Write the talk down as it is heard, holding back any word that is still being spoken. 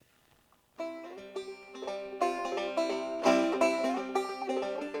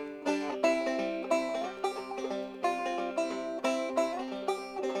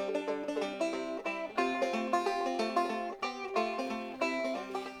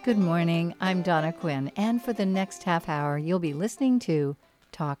Good morning. I'm Donna Quinn, and for the next half hour, you'll be listening to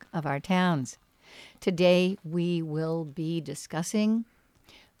Talk of Our Towns. Today, we will be discussing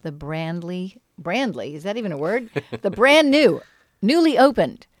the Brandly, is that even a word? The brand new, newly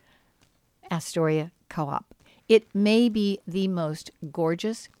opened Astoria Co-op. It may be the most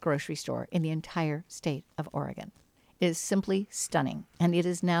gorgeous grocery store in the entire state of Oregon. It is simply stunning, and it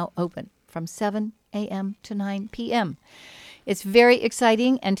is now open from 7 a.m. to 9 p.m. It's very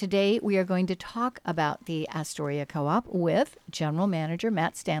exciting, and today we are going to talk about the Astoria Co-op with General Manager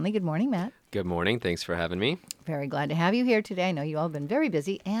Matt Stanley. Good morning, Matt. Good morning. Thanks for having me. Very glad to have you here today. I know you all have been very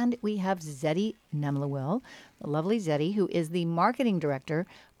busy, and we have Zetty Nemlowill, the lovely Zetty, who is the marketing director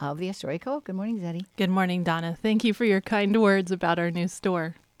of the Astoria Co-op. Good morning, Zetty. Good morning, Donna. Thank you for your kind words about our new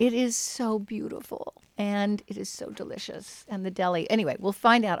store. It is so beautiful, and it is so delicious. And the deli. Anyway, we'll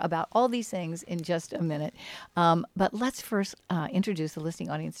find out about all these things in just a minute. But let's first introduce the listening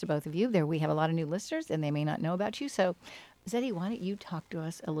audience to both of you. There we have a lot of new listeners, and they may not know about you. So, Zetty, why don't you talk to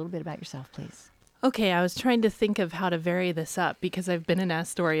us a little bit about yourself, please? Okay, I was trying to think of how to vary this up because I've been in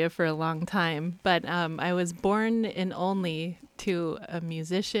Astoria for a long time. But I was born in Olney to a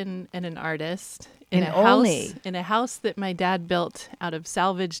musician and an artist in a house that my dad built out of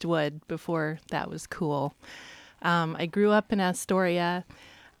salvaged wood before that was cool. I grew up in Astoria.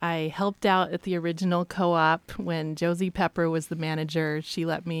 I helped out at the original co-op when Josie Pepper was the manager. She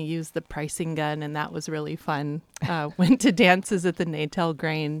let me use the pricing gun, and that was really fun. Went to dances at the Natel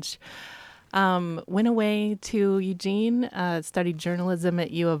Grange. Went away to Eugene, studied journalism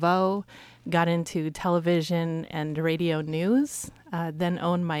at U of O, got into television and radio news, then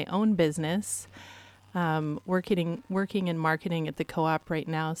owned my own business. Working in marketing at the co-op right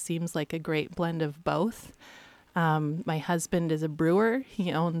now seems like a great blend of both. My husband is a brewer.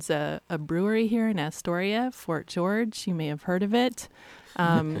 He owns a brewery here in Astoria, Fort George. You may have heard of it.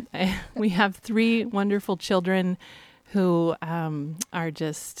 We have 3 wonderful children who are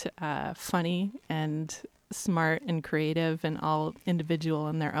just funny and smart and creative and all individual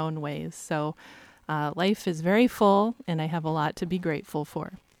in their own ways. So life is very full, and I have a lot to be grateful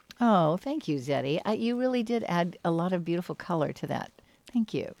for. Oh, thank you, Zetty. You really did add a lot of beautiful color to that.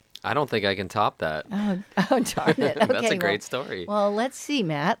 Thank you. I don't think I can top that. Oh darn it. Okay, That's a great story. Well, let's see,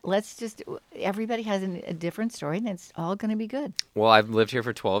 Matt. Everybody has a different story, and it's all going to be good. Well, I've lived here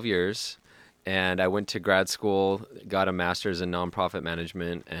for 12 years, and I went to grad school, got a master's in nonprofit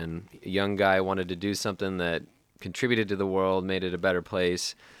management, and a young guy wanted to do something that contributed to the world, made it a better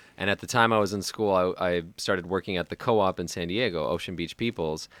place. And at the time I was in school, I started working at the co-op in San Diego, Ocean Beach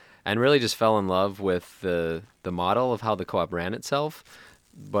Peoples, and really just fell in love with the model of how the co-op ran itself,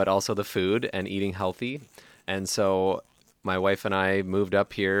 but also the food and eating healthy. And so my wife and I moved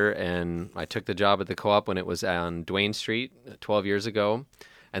up here, and I took the job at the co-op when it was on Duane Street 12 years ago.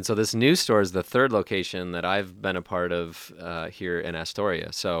 And so this new store is the 3rd location that I've been a part of here in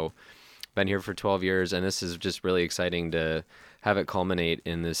Astoria. So been here for 12 years, and this is just really exciting to have it culminate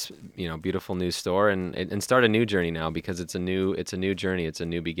in this, beautiful new store and start a new journey now, because it's a new journey. It's a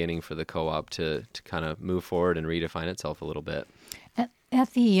new beginning for the co-op to kind of move forward and redefine itself a little bit.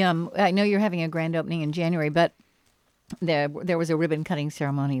 At the, I know you're having a grand opening in January, but there was a ribbon cutting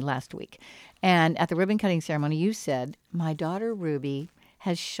ceremony last week. And at the ribbon cutting ceremony, you said, my daughter Ruby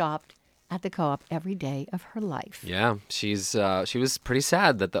has shopped at the co-op every day of her life. Yeah, she was pretty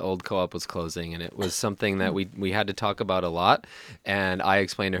sad that the old co-op was closing, and it was something that we had to talk about a lot. And I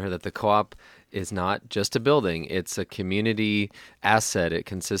explained to her that the co-op is not just a building. It's a community asset. It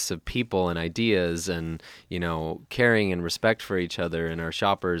consists of people and ideas and, caring and respect for each other and our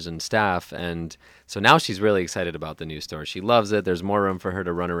shoppers and staff. And so now she's really excited about the new store. She loves it. There's more room for her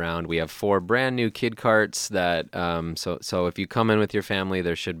to run around. We have 4 brand new kid carts that, so if you come in with your family,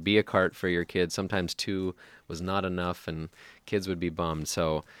 there should be a cart for your kids. Sometimes 2 was not enough and kids would be bummed.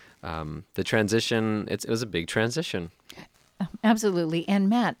 So the transition, it was a big transition. Absolutely. And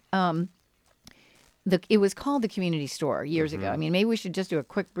Matt, it was called the community store years ago. I mean, maybe we should just do a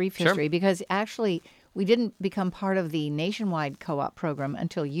quick brief history, because actually we didn't become part of the nationwide co-op program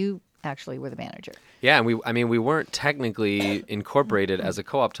until you actually were the manager. Yeah, and we weren't technically incorporated as a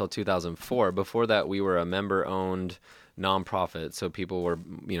co-op till 2004. Before that, we were a member-owned nonprofit, so people were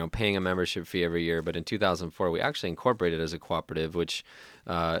paying a membership fee every year. But in 2004, we actually incorporated as a cooperative, which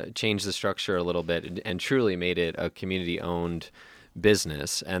changed the structure a little bit and truly made it a community-owned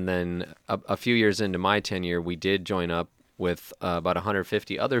business. And then a few years into my tenure, we did join up with about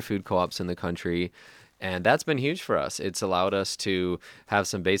 150 other food co-ops in the country. And that's been huge for us. It's allowed us to have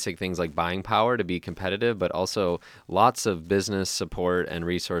some basic things like buying power to be competitive, but also lots of business support and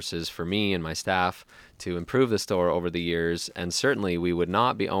resources for me and my staff to improve the store over the years, and certainly we would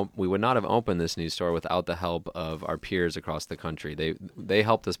not have opened this new store without the help of our peers across the country. They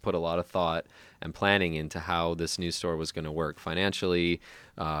helped us put a lot of thought and planning into how this new store was going to work financially,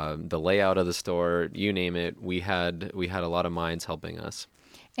 the layout of the store, you name it. We had a lot of minds helping us.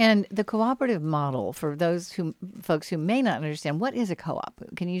 And the cooperative model, for those folks who may not understand, what is a co-op?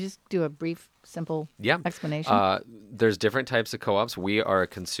 Can you just do a brief, simple explanation? There's different types of co-ops. We are a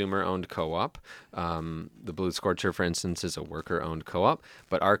consumer-owned co-op. The Blue Scorcher, for instance, is a worker-owned co-op.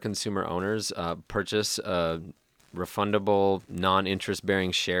 But our consumer owners purchase a refundable,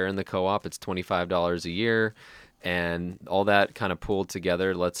 non-interest-bearing share in the co-op. It's $25 a year. And all that kind of pooled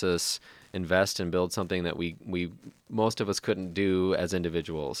together lets us invest and build something that we most of us couldn't do as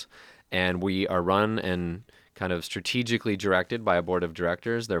individuals. And we are run and kind of strategically directed by a board of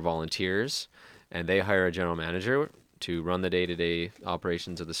directors. They're volunteers, and they hire a general manager to run the day-to-day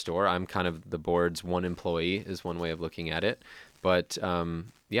operations of the store. I'm kind of the board's one employee, is one way of looking at it. But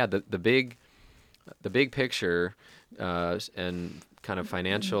the big picture and kind of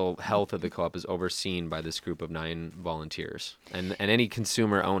financial health of the co-op is overseen by this group of 9 volunteers, and any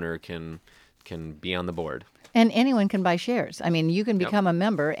consumer owner can be on the board. And anyone can buy shares. I mean, you can become a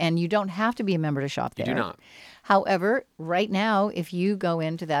member, and you don't have to be a member to shop there. You do not. However, right now, if you go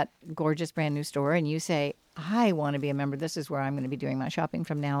into that gorgeous brand new store and you say, I want to be a member, this is where I'm going to be doing my shopping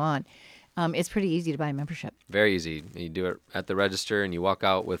from now on, it's pretty easy to buy a membership. Very easy. You do it at the register, and you walk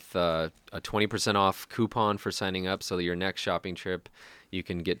out with a 20% off coupon for signing up, so that your next shopping trip, you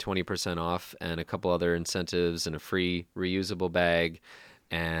can get 20% off and a couple other incentives and a free reusable bag.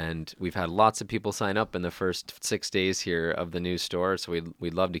 And we've had lots of people sign up in the first 6 days here of the new store, so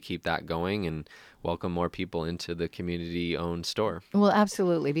we'd love to keep that going and welcome more people into the community-owned store. Well,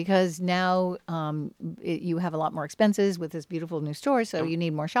 absolutely, because now you have a lot more expenses with this beautiful new store, so you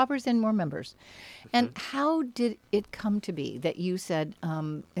need more shoppers and more members. And how did it come to be that you said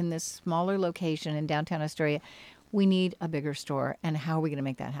in this smaller location in downtown Astoria, we need a bigger store, and how are we going to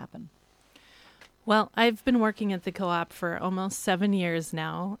make that happen? Well, I've been working at the co-op for almost 7 years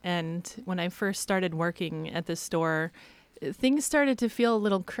now, and when I first started working at the store, things started to feel a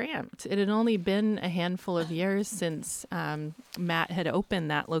little cramped. It had only been a handful of years since Matt had opened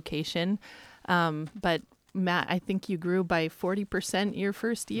that location, but Matt, I think you grew by 40% your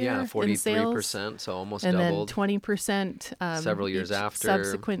first year in sales. 43%, so almost and doubled. And then 20% several years after.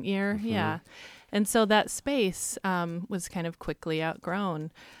 Subsequent year, And so that space was kind of quickly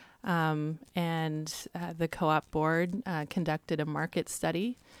outgrown. And the co-op board conducted a market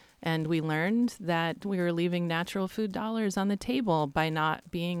study, and we learned that we were leaving natural food dollars on the table by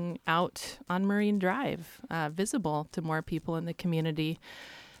not being out on Marine Drive, visible to more people in the community.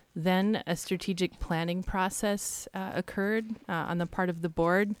 Then a strategic planning process occurred on the part of the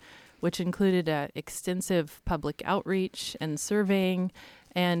board, which included extensive public outreach and surveying.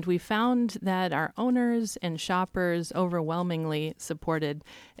 And we found that our owners and shoppers overwhelmingly supported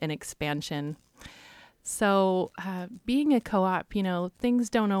an expansion. So being a co-op, things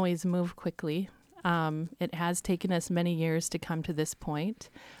don't always move quickly. It has taken us many years to come to this point.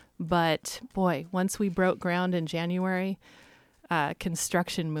 But boy, once we broke ground in January,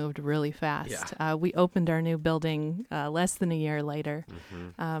 construction moved really fast. Yeah. We opened our new building less than a year later.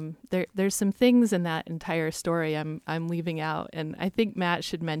 There's some things in that entire story I'm leaving out, and I think Matt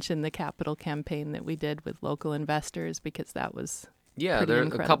should mention the capital campaign that we did with local investors, because that was there are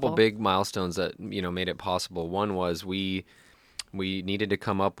incredible. A couple big milestones that made it possible. One was we needed to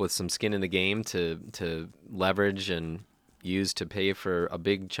come up with some skin in the game to leverage and used to pay for a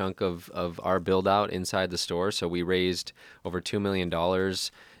big chunk of our build out inside the store. So we raised over $2 million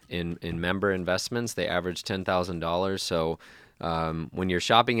in member investments. They averaged $10,000. So when you're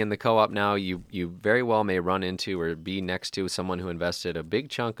shopping in the co-op now, you very well may run into or be next to someone who invested a big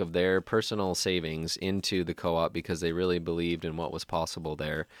chunk of their personal savings into the co-op because they really believed in what was possible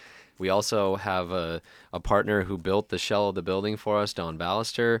there. We also have a partner who built the shell of the building for us, Don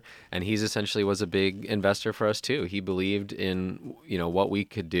Ballister, and he's essentially was a big investor for us too. He believed in what we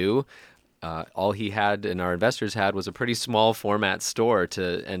could do. All he had and our investors had was a pretty small format store,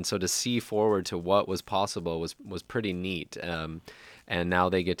 so to see forward to what was possible was pretty neat. And now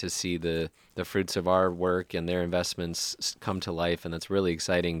they get to see the fruits of our work and their investments come to life, and that's really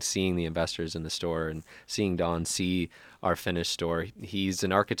exciting, seeing the investors in the store and seeing Don see our finished store. He's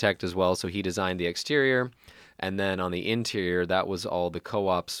an architect as well, so he designed the exterior, and then on the interior, that was all the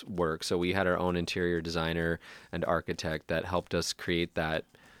co-op's work. So we had our own interior designer and architect that helped us create that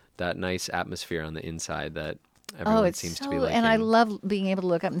nice atmosphere on the inside that everyone seems to be liking. And I love being able to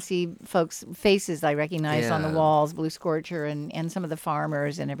look up and see folks' faces I recognize on the walls, Blue Scorcher and some of the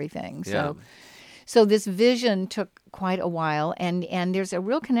farmers and everything. So this vision took quite a while, and there's a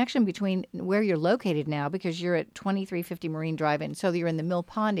real connection between where you're located now, because you're at 2350 Marine Drive, and so you're in the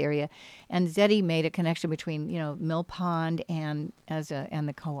Millpond area, and Zetty made a connection between Millpond and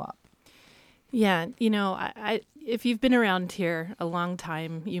the co-op. Yeah, I if you've been around here a long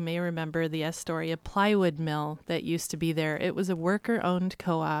time, you may remember the Astoria plywood mill that used to be there. It was a worker-owned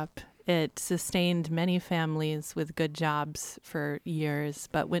co-op. It sustained many families with good jobs for years,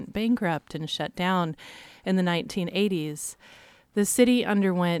 but went bankrupt and shut down in the 1980s. The city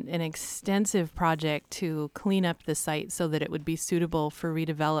underwent an extensive project to clean up the site so that it would be suitable for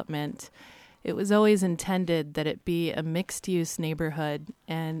redevelopment. It was always intended that it be a mixed-use neighborhood,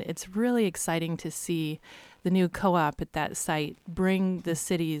 and it's really exciting to see the new co-op at that site bring the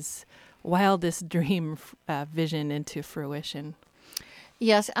city's wildest dream vision into fruition.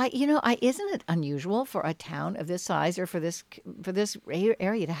 Yes, isn't it unusual for a town of this size, or for this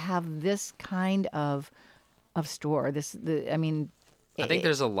area, to have this kind of store? I think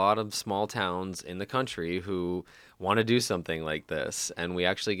there's a lot of small towns in the country who want to do something like this, and we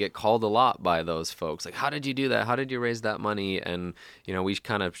actually get called a lot by those folks. Like, how did you do that? How did you raise that money? And, we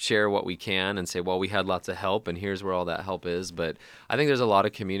kind of share what we can and say, well, we had lots of help, and here's where all that help is. But I think there's a lot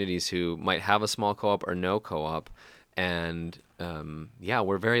of communities who might have a small co-op or no co-op, and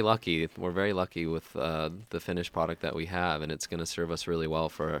we're very lucky. We're very lucky with the finished product that we have, and it's going to serve us really well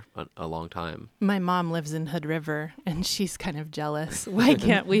for a long time. My mom lives in Hood River, and she's kind of jealous. Why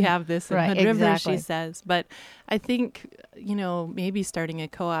can't we have this in Right, Hood River, exactly. she says. But I think, maybe starting a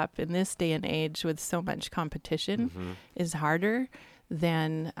co-op in this day and age with so much competition is harder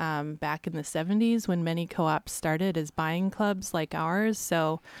than back in the 70s when many co-ops started as buying clubs like ours.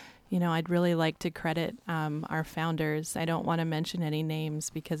 So I'd really like to credit our founders. I don't want to mention any names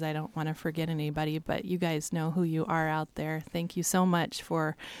because I don't want to forget anybody, but you guys know who you are out there. Thank you so much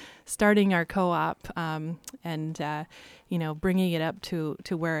for starting our co-op and bringing it up to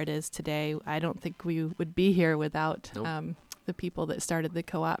where it is today. I don't think we would be here without the people that started the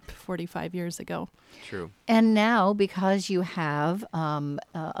co-op 45 years ago. True. And now, because you have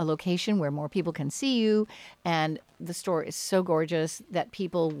a location where more people can see you, and the store is so gorgeous that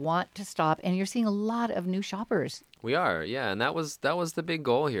people want to stop, and you're seeing a lot of new shoppers. We are, yeah, and that was the big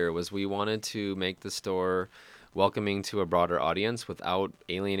goal here. Was we wanted to make the store welcoming to a broader audience without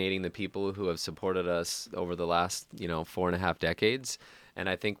alienating the people who have supported us over the last 4.5 decades. And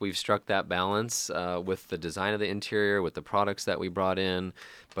I think we've struck that balance with the design of the interior, with the products that we brought in.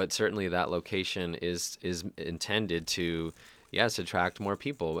 But certainly that location is intended to, yes, attract more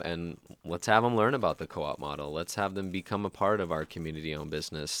people. And let's have them learn about the co-op model. Let's have them become a part of our community-owned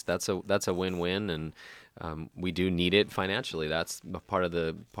business. That's a win-win, and we do need it financially. That's part of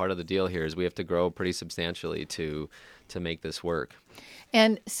the deal here is we have to grow pretty substantially to make this work.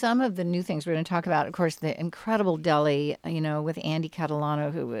 And some of the new things we're going to talk about, of course, the incredible deli, with Andy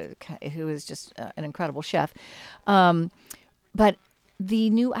Catalano, who is just an incredible chef. But the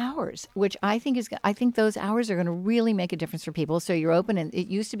new hours, which I think those hours are going to really make a difference for people. So you're open, and it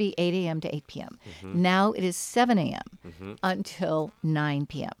used to be 8 a.m. to 8 p.m. Now it is 7 a.m. Until 9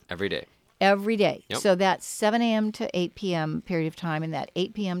 p.m. Every day. Every day. Yep. So that 7 a.m. to 8 p.m. period of time and that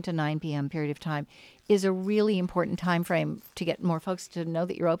 8 p.m. to 9 p.m. period of time is a really important time frame to get more folks to know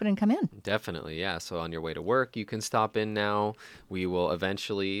that you're open and come in. Definitely, yeah. So on your way to work, you can stop in now. We will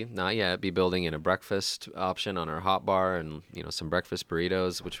eventually, not yet, be building in a breakfast option on our hot bar and some breakfast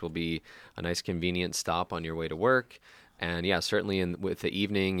burritos, which will be a nice convenient stop on your way to work. And yeah, certainly with the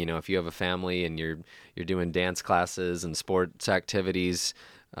evening, if you have a family and you're doing dance classes and sports activities,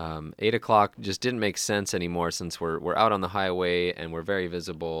 8 o'clock just didn't make sense anymore since we're out on the highway and we're very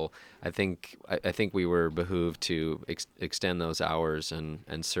visible. I think we were behooved to extend those hours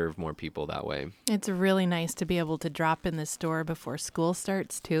and serve more people that way. It's really nice to be able to drop in the store before school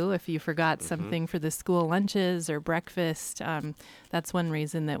starts too. If you forgot something for the school lunches or breakfast, that's one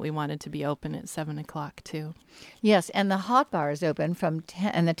reason that we wanted to be open at 7 o'clock too. Yes, and the hot bar is open from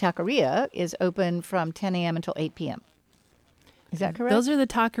 10, and the taqueria is open from 10 a.m. until 8 p.m. Is that correct? Those are the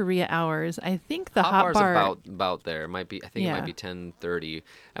taqueria hours. I think the hot bar's bar about there. It might be. I think it might be 10:30,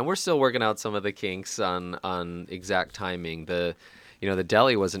 and we're still working out some of the kinks on exact timing. The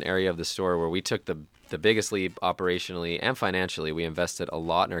deli was an area of the store where we took the biggest leap operationally and financially. We invested a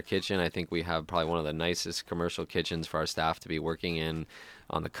lot in our kitchen. I think we have probably one of the nicest commercial kitchens for our staff to be working in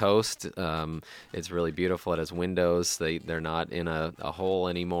on the coast. It's really beautiful. It has windows. They're not in a hole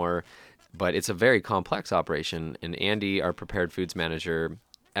anymore. But it's a very complex operation. And Andy, our prepared foods manager,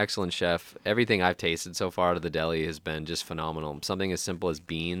 excellent chef. Everything I've tasted so far out of the deli has been just phenomenal. Something as simple as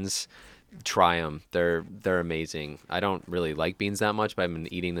beans try them. They're amazing. I don't really like beans that much, but I've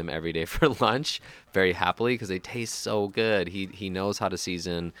been eating them every day for lunch very happily because they taste so good. He knows how to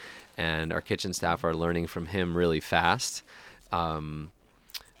season, and our kitchen staff are learning from him really fast.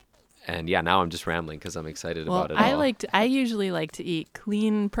 And yeah, now I'm just rambling because I'm excited about it all. I usually like to eat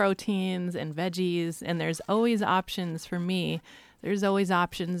clean proteins and veggies, and there's always options for me. There's always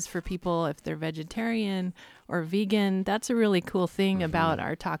options for people if they're vegetarian or vegan. That's a really cool thing about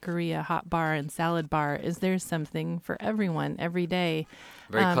our taqueria hot bar and salad bar is there's something for everyone every day.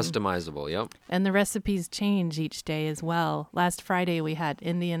 Very customizable, yep. And the recipes change each day as well. Last Friday we had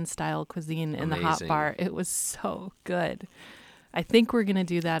Indian style cuisine in the hot bar. It was so good. I think we're going to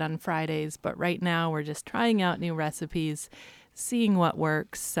do that on Fridays, but right now we're just trying out new recipes, seeing what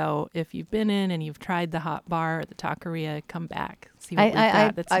works. So if you've been in and you've tried the hot bar or the taqueria, come back. See what we've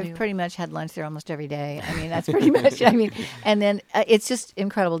got that's I've new. pretty much had lunch there almost every day. I mean, that's pretty much, and then it's just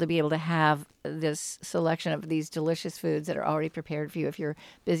incredible to be able to have this selection of these delicious foods that are already prepared for you if you're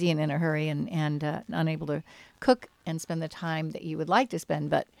busy and in a hurry and unable to cook and spend the time that you would like to spend.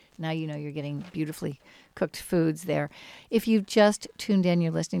 But now you know you're getting beautifully cooked foods there. If you've just tuned in,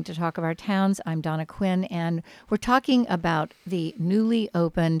 you're listening to Talk of Our Towns. I'm Donna Quinn, and we're talking about the newly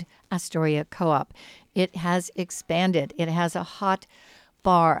opened Astoria Co-op. It has expanded. It has a hot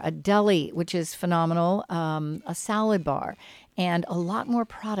bar, a deli, which is phenomenal, a salad bar, and a lot more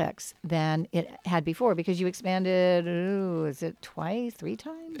products than it had before because you expanded, is it twice, 3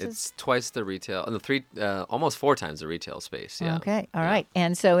 times? It's twice the retail, almost 4 times the retail space, yeah. Okay, all right.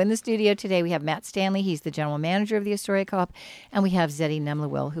 And so in the studio today, we have Matt Stanley. He's the general manager of the Astoria Co-op, and we have Zetty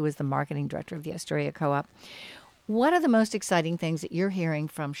Nemlowill, who is the marketing director of the Astoria Co-op. What are the most exciting things that you're hearing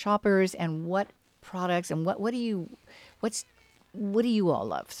from shoppers, and what products and what do you all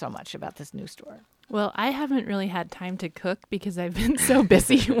love so much about this new store? Well, I haven't really had time to cook because I've been so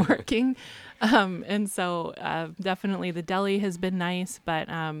busy working. And so definitely the deli has been nice, but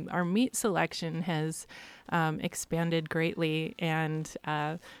our meat selection has expanded greatly. And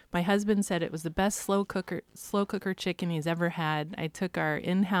my husband said it was the best slow cooker chicken he's ever had. I took our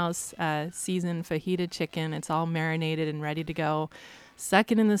in-house seasoned fajita chicken. It's all marinated and ready to go.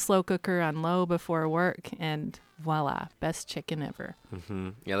 Stuck it in the slow cooker on low before work, and voila, best chicken ever. Mm-hmm.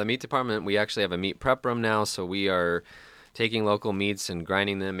 Yeah, the meat department, we actually have a meat prep room now, so we are taking local meats and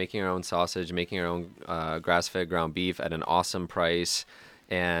grinding them, making our own sausage, making our own grass-fed ground beef at an awesome price,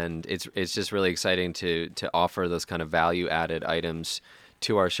 and it's just really exciting to offer those kind of value-added items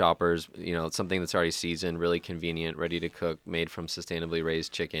to our shoppers. You know, something that's already seasoned, really convenient, ready to cook, made from sustainably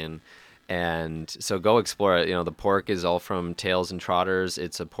raised chicken. And so go explore it. You know, the pork is all from Tails and Trotters.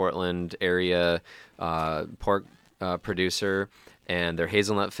 It's a Portland area pork producer, and they're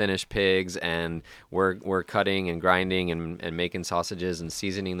hazelnut finished pigs, and we're cutting and grinding and making sausages and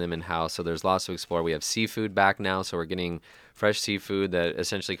seasoning them in-house. So there's lots to explore. We have seafood back now, so we're getting fresh seafood that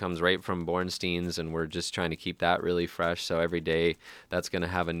essentially comes right from Bornstein's, and we're just trying to keep that really fresh. So every day that's going to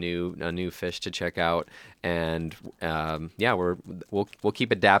have a new fish to check out. And we'll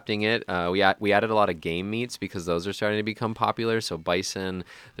keep adapting it. We added a lot of game meats because those are starting to become popular. So bison,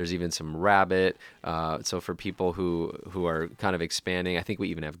 there's even some rabbit. So for people who are kind of expanding, I think we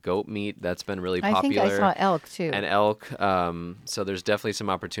even have goat meat that's been really popular. I think I saw elk too. And elk. So there's definitely some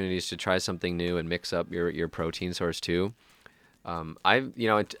opportunities to try something new and mix up your protein source too. I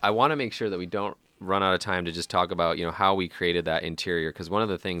want to make sure that we don't run out of time to just talk about how we created that interior, because one of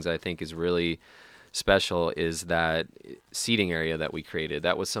the things I think is really special is that seating area that we created.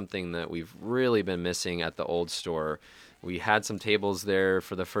 That was something that we've really been missing at the old store. We had some tables there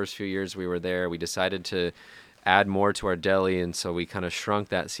for the first few years we were there. We decided to add more to our deli, and so we kind of shrunk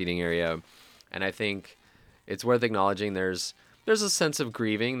that seating area. And I think it's worth acknowledging there's a sense of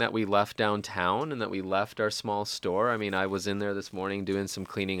grieving that we left downtown and that we left our small store. I mean, I was in there this morning doing some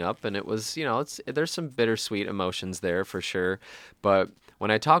cleaning up, and it was, there's some bittersweet emotions there for sure. But when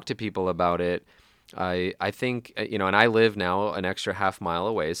I talk to people about it, I think, and I live now an extra half mile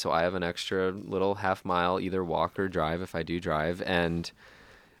away, so I have an extra little half mile, either walk or drive if I do drive. And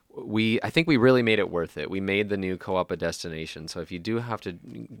I think we really made it worth it. We made the new co-op a destination. So if you do have to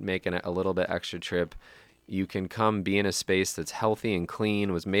make a little bit extra trip, you can come be in a space that's healthy and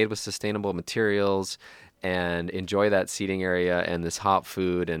clean, was made with sustainable materials, and enjoy that seating area and this hot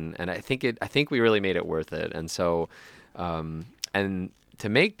food. And I think we really made it worth it. And so, and to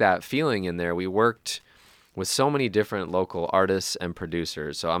make that feeling in there, we worked with so many different local artists and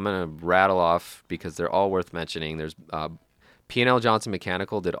producers. So I'm going to rattle off because they're all worth mentioning. There's P&L Johnson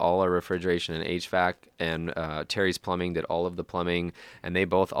Mechanical did all our refrigeration and HVAC, and Terry's Plumbing did all of the plumbing, and they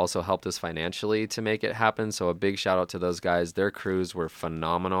both also helped us financially to make it happen. So a big shout out to those guys. Their crews were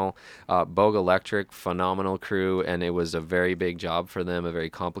phenomenal. Bogue Electric, phenomenal crew, and it was a very big job for them, a very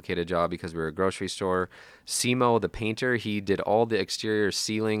complicated job because we were a grocery store. Simo, the painter, he did all the exterior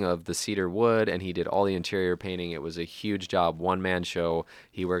sealing of the cedar wood, and he did all the interior painting. It was a huge job, one-man show.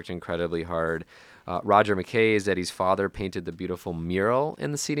 He worked incredibly hard. Roger McKay, Zetty's father, painted the beautiful mural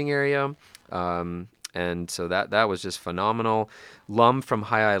in the seating area. And so that was just phenomenal. Lum from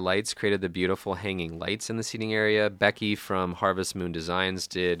High Eye Lights created the beautiful hanging lights in the seating area. Becky from Harvest Moon Designs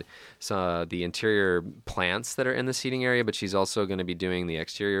did the interior plants that are in the seating area, but she's also going to be doing the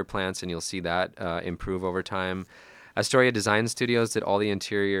exterior plants, and you'll see that improve over time. Astoria Design Studios did all the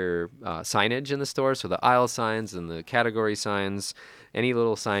interior signage in the store, so the aisle signs and the category signs. Any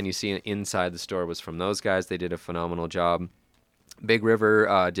little sign you see inside the store was from those guys. They did a phenomenal job. Big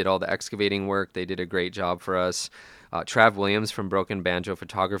River did all the excavating work. They did a great job for us. Trav Williams from Broken Banjo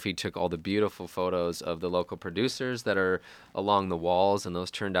Photography took all the beautiful photos of the local producers that are along the walls, and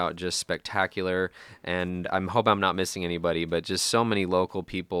those turned out just spectacular. And I hope I'm not missing anybody, but just so many local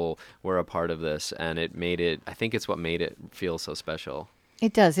people were a part of this, and I think it's what made it feel so special.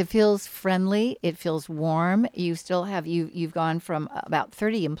 It does. It feels friendly. It feels warm. You still have, you've gone from about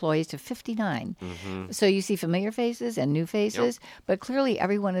 30 employees to 59. Mm-hmm. So you see familiar faces and new faces, but clearly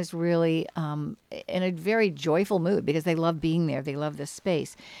everyone is really in a very joyful mood because they love being there. They love this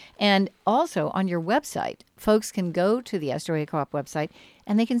space. And also on your website, folks can go to the Astoria Co-op website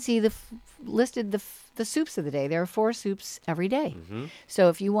and they can see listed the soups of the day. There are 4 soups every day. Mm-hmm. So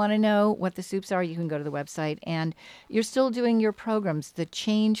if you want to know what the soups are, you can go to the website. And you're still doing your programs, the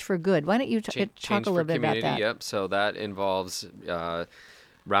Change for Good. Why don't you talk a little bit about that? Yep. So that involves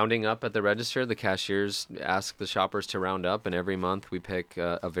rounding up at the register. The cashiers ask the shoppers to round up, and every month we pick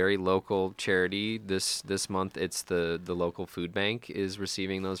a very local charity. This month it's the local food bank is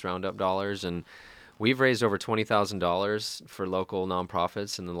receiving those roundup dollars, and we've raised over $20,000 for local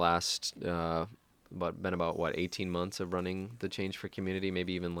nonprofits in the last been about 18 months of running the Change for Community,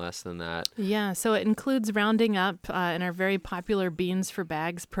 maybe even less than that. Yeah, so it includes rounding up in our very popular Beans for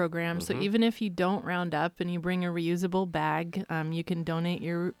Bags program. Mm-hmm. So even if you don't round up and you bring a reusable bag, you can donate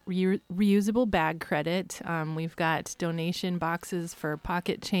your reusable bag credit. We've got donation boxes for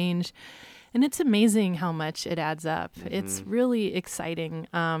pocket change, and it's amazing how much it adds up. Mm-hmm. It's really exciting.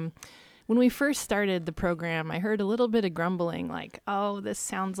 When we first started the program, I heard a little bit of grumbling like, oh, this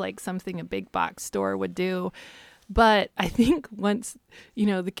sounds like something a big box store would do. But I think once,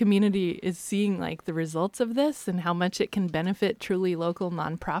 the community is seeing like the results of this and how much it can benefit truly local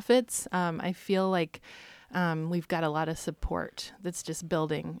nonprofits, I feel like we've got a lot of support that's just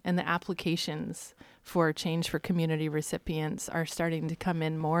building, and the applications for Change for Community recipients are starting to come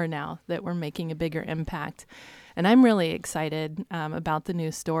in more now that we're making a bigger impact. And I'm really excited about the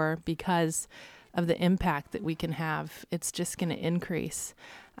new store because of the impact that we can have. It's just going to increase.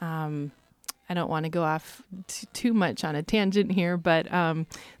 I don't want to go off too much on a tangent here, but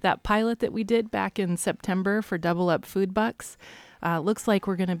that pilot that we did back in September for Double Up Food Bucks, looks like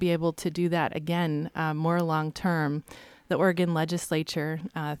we're going to be able to do that again more long term. The Oregon legislature,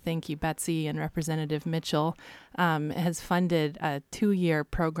 thank you, Betsy and Representative Mitchell, has funded a 2-year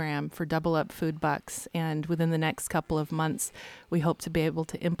program for Double Up Food Bucks. And within the next couple of months, we hope to be able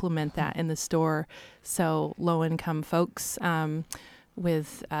to implement that in the store. So low-income folks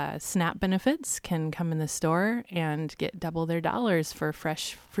with SNAP benefits can come in the store and get double their dollars for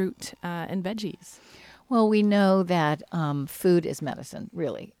fresh fruit and veggies. Well, we know that food is medicine,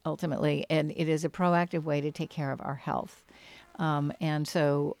 really, ultimately, and it is a proactive way to take care of our health. And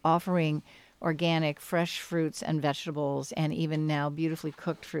so offering organic, fresh fruits and vegetables, and even now beautifully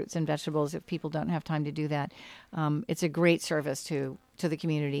cooked fruits and vegetables, if people don't have time to do that, it's a great service to the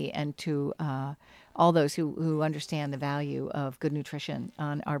community and to all those who understand the value of good nutrition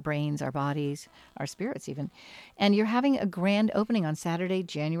on our brains, our bodies, our spirits even. And you're having a grand opening on Saturday,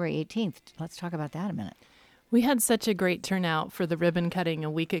 January 18th. Let's talk about that a minute. We had such a great turnout for the ribbon cutting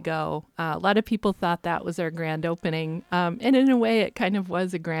a week ago. A lot of people thought that was our grand opening. And in a way, it kind of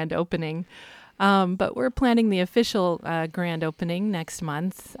was a grand opening. But we're planning the official grand opening next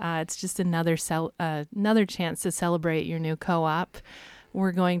month. It's just another chance to celebrate your new co-op.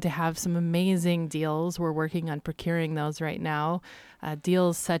 We're going to have some amazing deals. We're working on procuring those right now.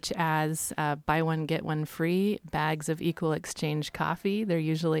 Deals such as buy one, get one free, bags of Equal Exchange coffee. They're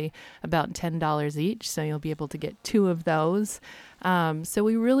usually about $10 each, so you'll be able to get 2 of those. So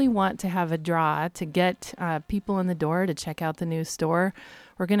we really want to have a draw to get people in the door to check out the new store.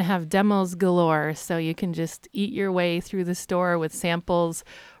 We're going to have demos galore, so you can just eat your way through the store with samples.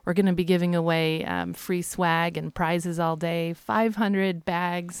 We're going to be giving away free swag and prizes all day, 500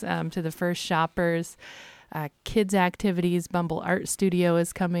 bags to the first shoppers. Kids activities, Bumble Art Studio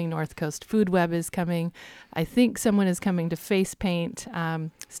is coming, North Coast Food Web is coming. I think someone is coming to face paint.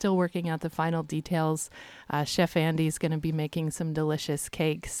 Still working out the final details. Chef Andy's going to be making some delicious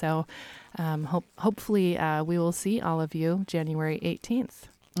cakes. So hopefully we will see all of you January 18th.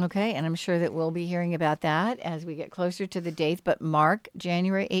 Okay, and I'm sure that we'll be hearing about that as we get closer to the date. But mark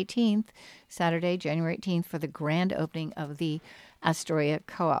January 18th, Saturday, January 18th, for the grand opening of the Astoria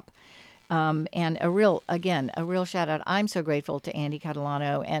Co-op. And a real shout out. I'm so grateful to Andy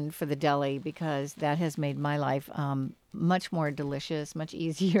Catalano and for the deli, because that has made my life much more delicious, much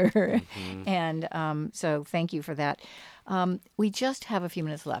easier. Mm-hmm. And so thank you for that. We just have a few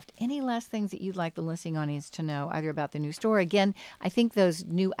minutes left. Any last things that you'd like the listening audience to know, either about the new store? Again, I think those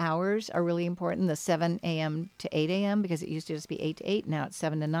new hours are really important, the 7 a.m. to 8 a.m., because it used to just be 8 to 8. Now it's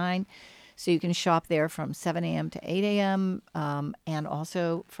 7 to 9. So you can shop there from 7 a.m. to 8 a.m. And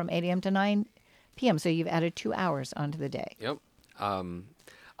also from 8 a.m. to 9 p.m. So you've added 2 hours onto the day. Yep.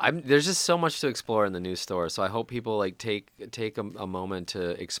 There's just so much to explore in the new store. So I hope people take a moment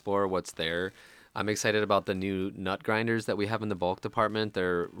to explore what's there. I'm excited about the new nut grinders that we have in the bulk department.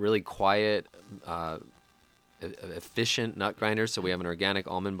 They're really quiet, efficient nut grinders. So we have an organic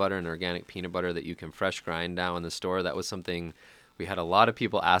almond butter and organic peanut butter that you can fresh grind now in the store. That was something we had a lot of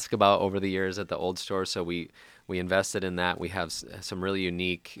people ask about over the years at the old store, so we invested in that. We have some really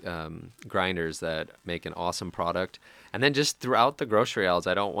unique grinders that make an awesome product. And then just throughout the grocery aisles,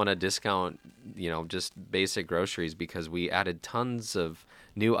 I don't want to discount, just basic groceries, because we added tons of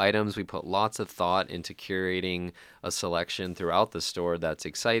new items. We put lots of thought into curating a selection throughout the store that's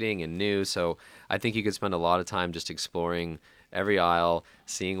exciting and new. So I think you could spend a lot of time just exploring every aisle,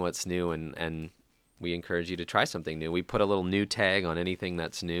 seeing what's new, and we encourage you to try something new. We put a little new tag on anything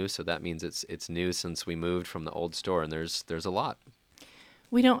that's new, so that means it's new since we moved from the old store, and there's a lot.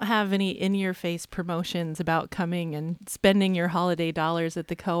 We don't have any in-your-face promotions about coming and spending your holiday dollars at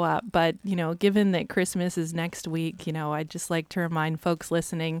the co-op, but given that Christmas is next week, I'd just like to remind folks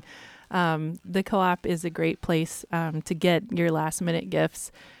listening, the co-op is a great place to get your last-minute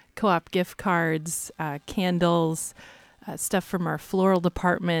gifts, co-op gift cards, candles, stuff from our floral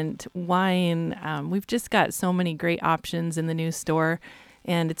department, wine. We've just got so many great options in the new store,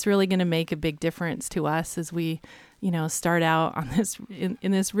 and it's really going to make a big difference to us as we, start out on this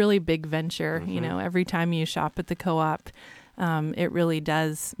in this really big venture. Mm-hmm. Every time you shop at the co-op, it really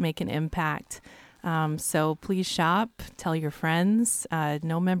does make an impact. So please shop, tell your friends.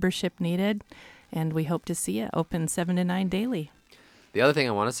 No membership needed, and we hope to see you open 7 to 9 daily. The other thing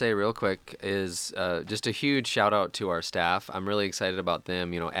I want to say real quick is just a huge shout out to our staff. I'm really excited about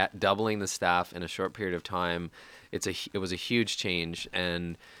them. At doubling the staff in a short period of time, it was a huge change.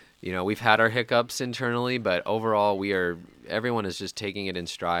 And we've had our hiccups internally, but overall everyone is just taking it in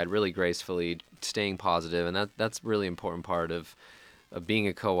stride, really gracefully, staying positive, and that's really important part of being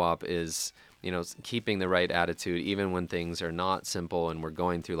a co-op is keeping the right attitude even when things are not simple and we're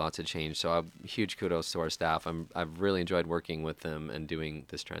going through lots of change. So huge kudos to our staff. I've really enjoyed working with them and doing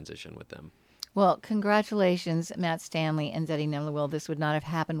this transition with them. Well, congratulations, Matt Stanley and Zetty Nemlowill. This would not have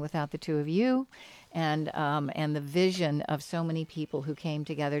happened without the two of you and the vision of so many people who came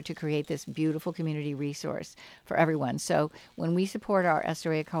together to create this beautiful community resource for everyone. So when we support our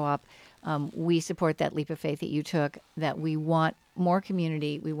Astoria Co-op, we support that leap of faith that you took, that we want more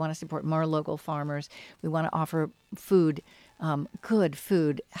community. We want to support more local farmers. We want to offer food, good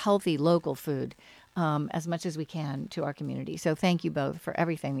food, healthy local food, as much as we can to our community. So thank you both for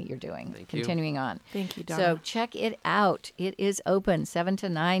everything that you're doing. Thank you. Continuing on. Thank you, Donna. So check it out. It is open 7 to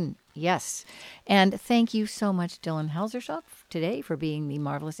 9. Yes. And thank you so much, Dylan Helzershoff, today for being the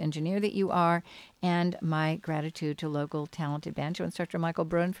marvelous engineer that you are. And my gratitude to local talented banjo instructor Michael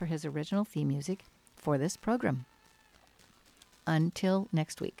Brun for his original theme music for this program. Until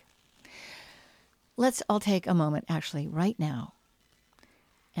next week. Let's all take a moment, actually, right now,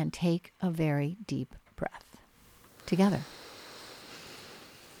 and take a very deep breath together.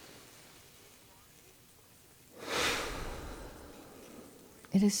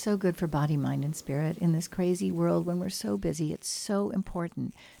 It is so good for body, mind, and spirit in this crazy world when we're so busy. It's so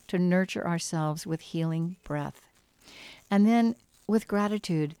important to nurture ourselves with healing breath. And then with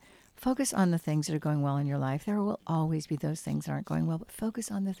gratitude, focus on the things that are going well in your life. There will always be those things that aren't going well, but focus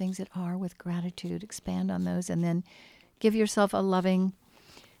on the things that are with gratitude. Expand on those, and then give yourself a loving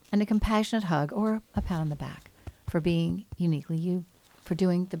and a compassionate hug or a pat on the back for being uniquely you, for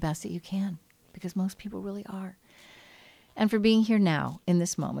doing the best that you can, because most people really are. and for being here now in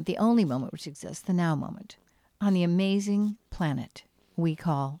this moment, the only moment which exists, the now moment, on the amazing planet we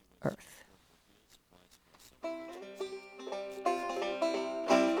call Earth.